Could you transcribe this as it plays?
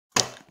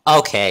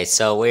Okay,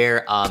 so we're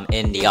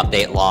in the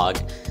update log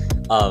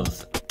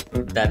of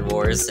Bed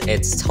Wars.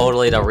 It's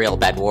totally the real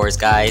Bed Wars,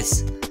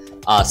 guys.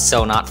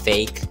 So not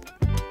fake.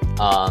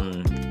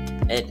 Um,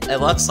 it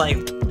looks like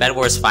Bed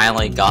Wars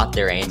finally got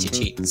their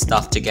anti-cheat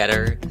stuff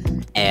together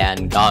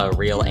and got a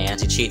real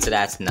anti-cheat, so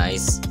that's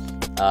nice.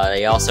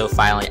 They also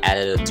finally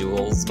added a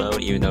duels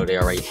mode, even though they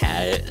already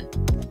had it.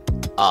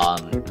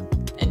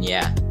 And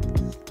yeah,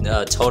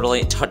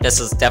 this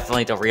is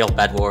definitely the real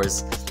Bed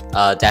Wars.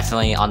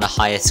 Definitely on the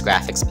highest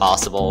graphics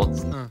possible.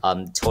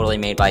 Totally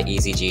made by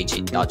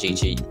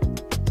EasyGG.gg.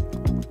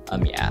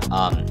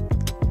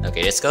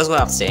 Okay, this goes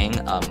without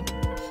saying.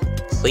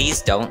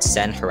 Please don't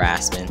send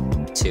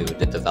harassment to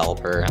the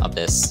developer of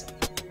this.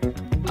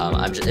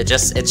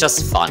 It's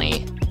just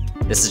funny.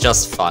 This is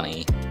just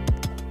funny,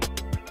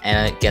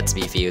 and it gets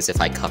me views if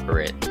I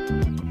cover it.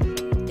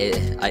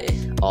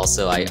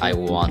 I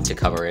want to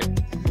cover it.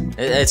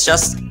 It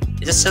just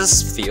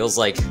feels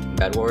like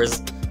Bed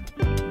Wars,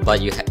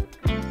 but you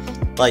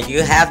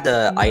have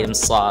the item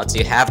slots,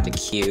 you have the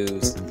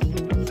queues,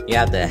 you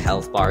have the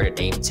health bar, the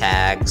name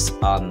tags.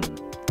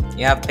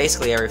 You have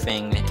basically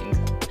everything.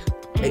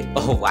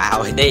 Oh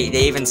wow, they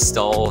even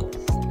stole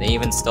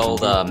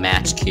the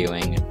match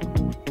queuing.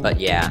 But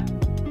yeah,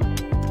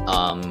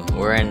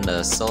 we're in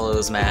the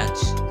solos match.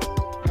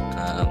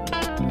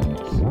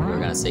 We're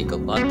gonna say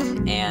good luck,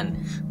 and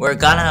we're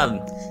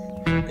gonna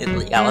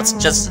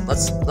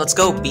let's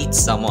go beat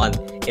someone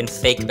in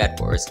fake Bed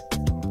Wars.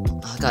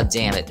 Oh, god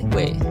damn it!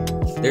 Wait,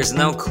 there's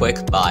no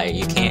quick buy.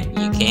 You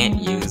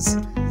can't use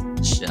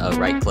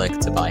right click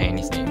to buy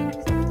anything.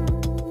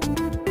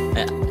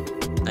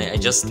 I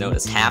just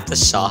noticed half the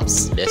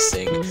shop's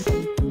missing.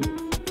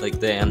 Like,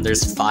 damn,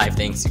 there's 5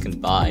 things you can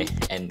buy,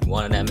 and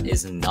one of them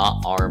is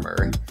not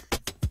armor.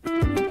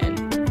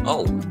 And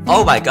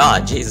oh my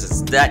god,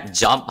 Jesus, that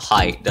jump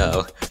height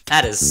though,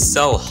 that is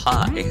so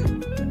high.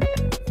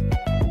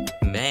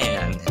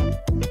 Man,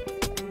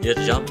 you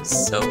jump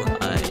so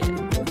high.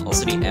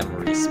 Also the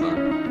emery spot.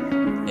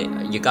 Hey,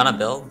 are you gonna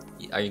build?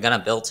 Are you gonna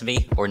build to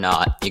me or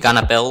not? You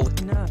gonna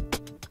build? No.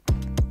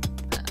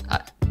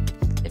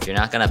 If you're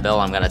not gonna build,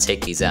 I'm gonna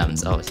take these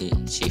M's. Oh,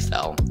 she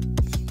fell.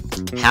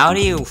 How do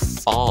you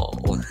fall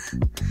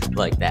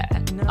like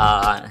that?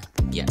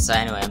 Yeah, so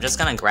anyway, I'm just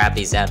gonna grab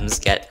these M's,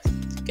 I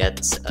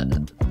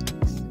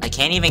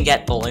can't even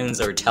get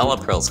balloons or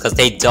telepearls because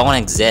they don't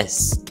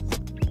exist.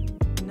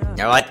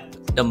 They're like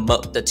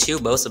the 2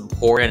 most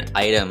important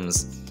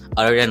items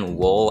other than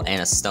wool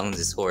and a stone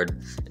sword.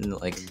 And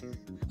like,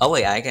 oh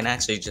wait, I can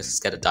actually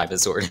just get a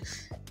diamond sword.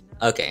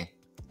 Okay,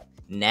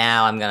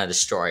 now I'm gonna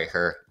destroy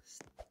her.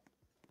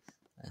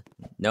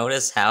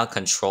 Notice how it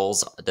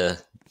controls the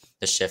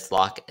shift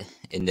lock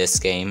in this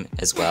game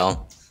as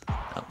well.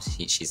 Oh,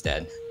 she's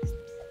dead.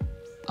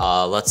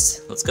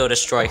 Let's go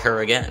destroy her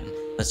again.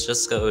 Let's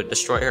just go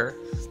destroy her.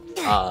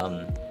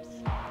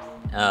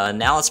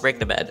 Now let's break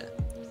the bed.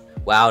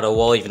 Wow, the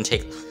wall even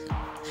take.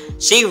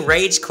 She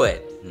rage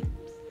quit.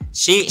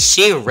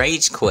 She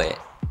rage quit.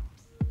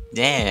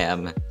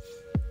 Damn.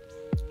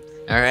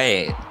 All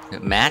right,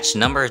 match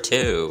number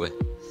 2.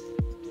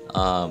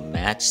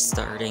 Match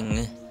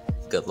starting.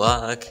 Good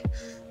luck.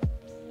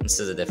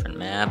 This is a different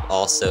map.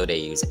 Also, they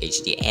use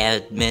HD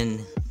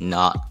admin.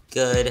 Not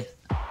good.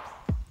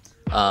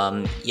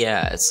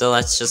 Yeah, so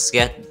let's just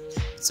get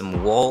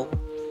some wool.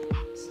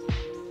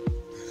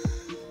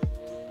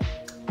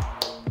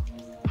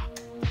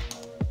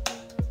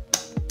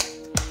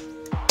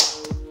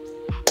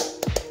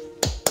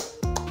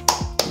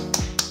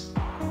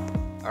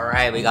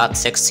 Alright, we got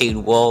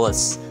 16 wool.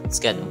 Let's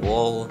get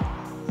wool.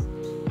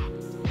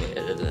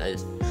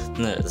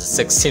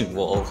 16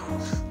 wool.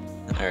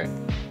 Alright.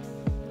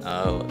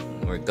 Oh,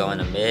 we're going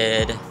to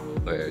mid.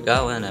 We're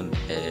going to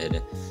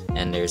mid.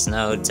 And there's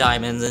no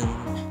diamonds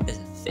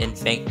in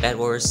fake Bed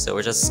Wars, so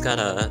we're just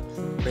gonna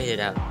wait it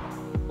out.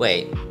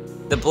 Wait,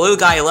 the blue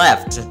guy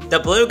left. The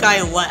blue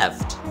guy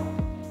left.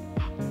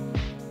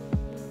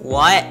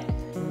 What?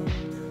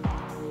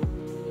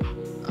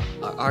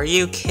 Are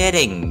you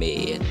kidding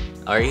me?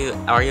 Are you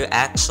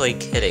actually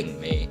kidding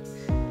me?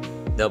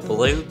 The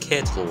blue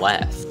kid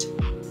left.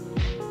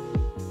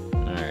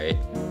 Alright.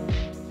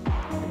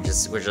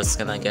 We're just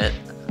gonna get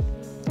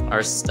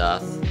our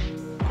stuff.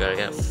 We gotta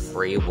get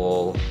free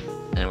wool,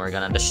 and we're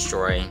gonna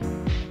destroy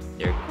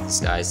this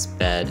guy's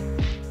bed.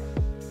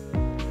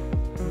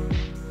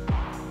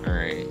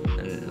 Alright,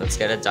 and let's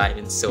get a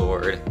diamond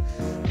sword.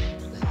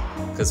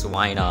 Cause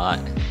why not?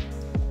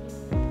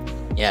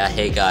 Yeah,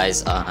 hey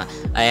guys, I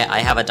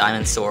have a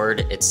diamond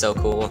sword. It's so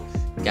cool.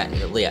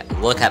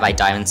 Look at my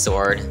diamond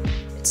sword.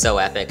 It's so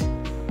epic.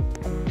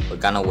 We're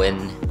gonna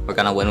win. We're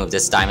gonna win with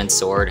this diamond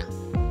sword.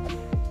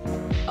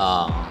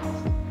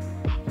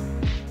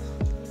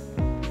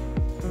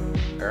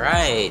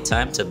 Alright,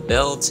 time to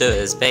build to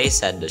his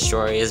base and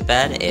destroy his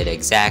bed in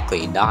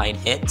exactly 9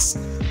 hits,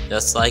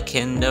 just like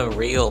in the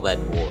real Bed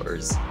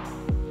Wars.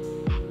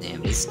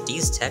 Damn,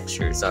 these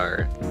textures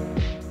are...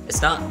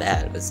 It's not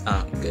bad, but it's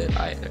not good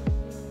either.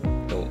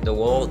 The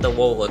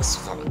wool looks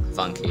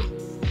funky.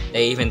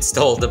 They even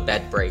stole the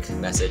bed break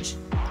message.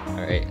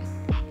 Alright.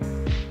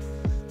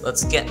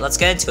 Let's get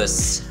into a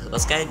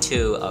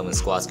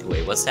squad.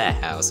 Wait, what's that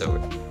house over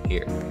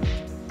here?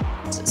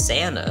 It's a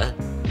Santa?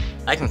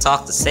 I can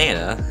talk to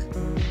Santa.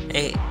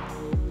 Hey.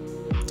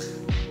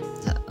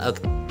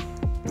 Okay.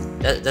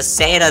 The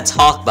Santa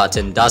talk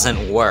button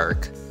doesn't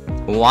work.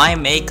 Why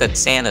make a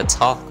Santa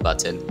talk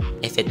button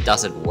if it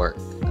doesn't work?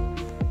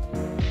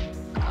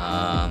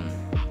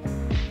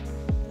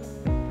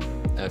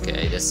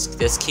 Okay,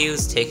 this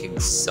queue's taking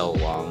so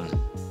long.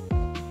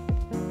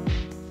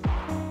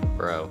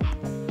 Bro,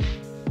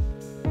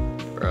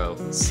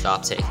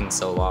 stop taking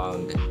so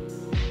long.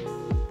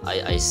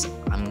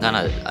 I'm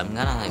gonna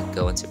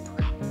go into.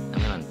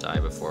 I'm gonna die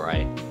before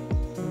I.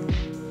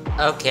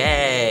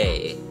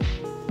 Okay.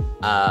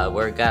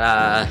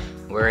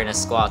 We're in a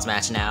squads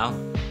match now.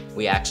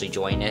 We actually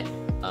joined it.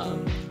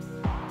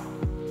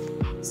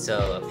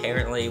 So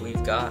apparently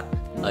we've got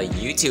a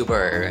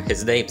YouTuber.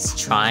 His name's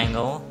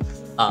Triangle.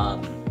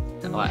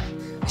 Alright.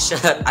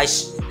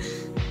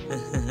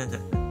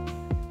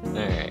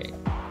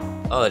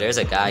 Oh, there's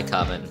a guy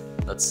coming.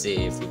 Let's see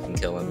if we can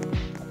kill him.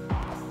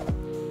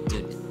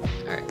 Dude.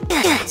 Alright.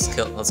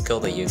 Let's kill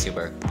the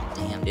YouTuber.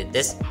 Damn, dude,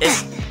 this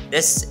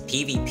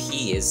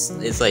PvP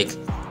is like,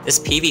 this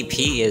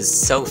PvP is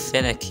so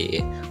finicky.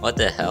 What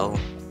the hell?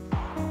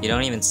 You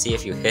don't even see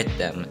if you hit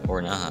them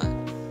or not.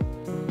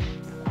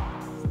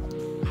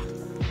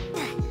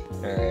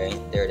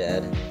 Alright, they're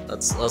dead.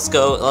 Let's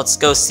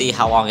go see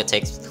how long it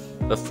takes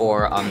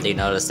before they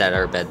notice that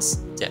our bed's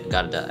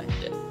gotta die.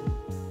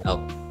 Oh.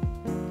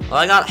 Well,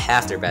 I got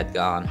half their bed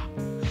gone.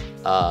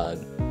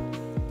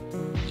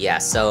 Yeah,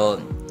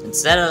 so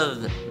instead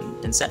of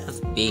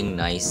being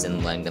nice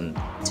and letting them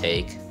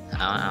take,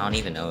 I don't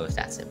even know if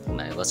that's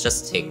implemented. Let's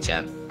just take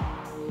Gem.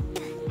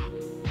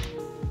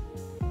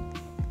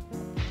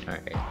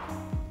 Alright.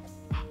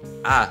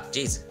 Ah,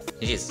 jeez,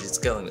 he's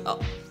killing me. Oh,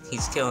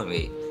 he's killing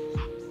me.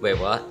 Wait,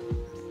 what?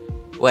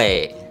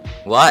 Wait,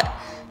 what?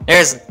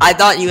 I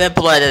thought you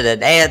implemented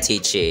an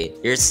anti-cheat.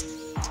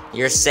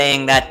 You're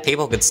saying that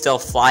people could still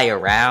fly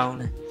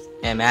around?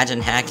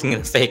 Imagine hacking in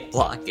a fake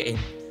block game.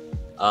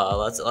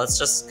 Let's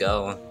just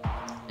go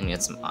and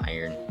get some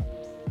iron.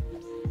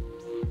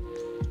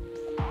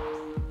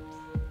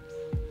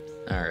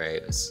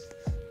 Alright.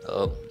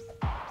 Oh,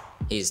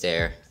 he's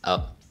there.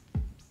 Oh,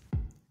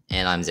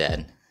 and I'm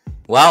dead.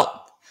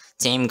 Well,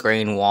 Team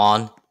Green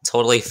won.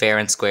 Totally fair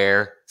and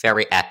square.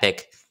 Very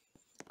epic.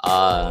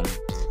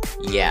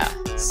 Yeah.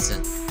 So,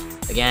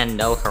 again,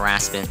 no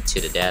harassment to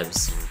the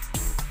devs.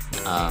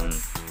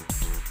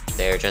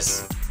 They're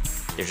just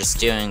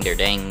doing their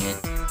thing.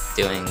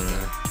 Doing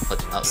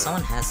what? Oh,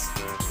 someone has.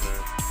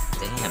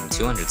 Damn,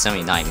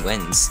 279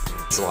 wins.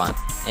 It's a lot.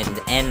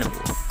 And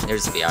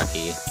there's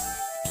VIP.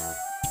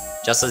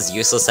 Just as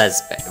useless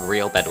as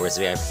real bedwars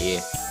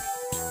VIP.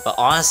 But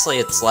honestly,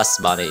 it's less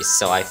money,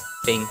 so I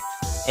think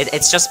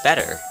it's just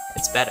better.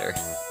 It's better.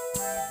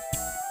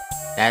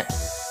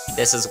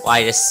 This is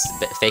why this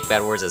fake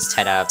bedwars is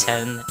 10 out of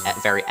 10.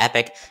 Very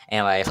epic.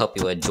 And I hope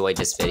you enjoyed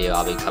this video.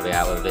 I'll be coming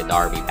out with an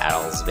RB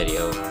battles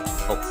video,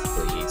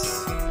 hopefully.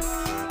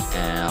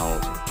 And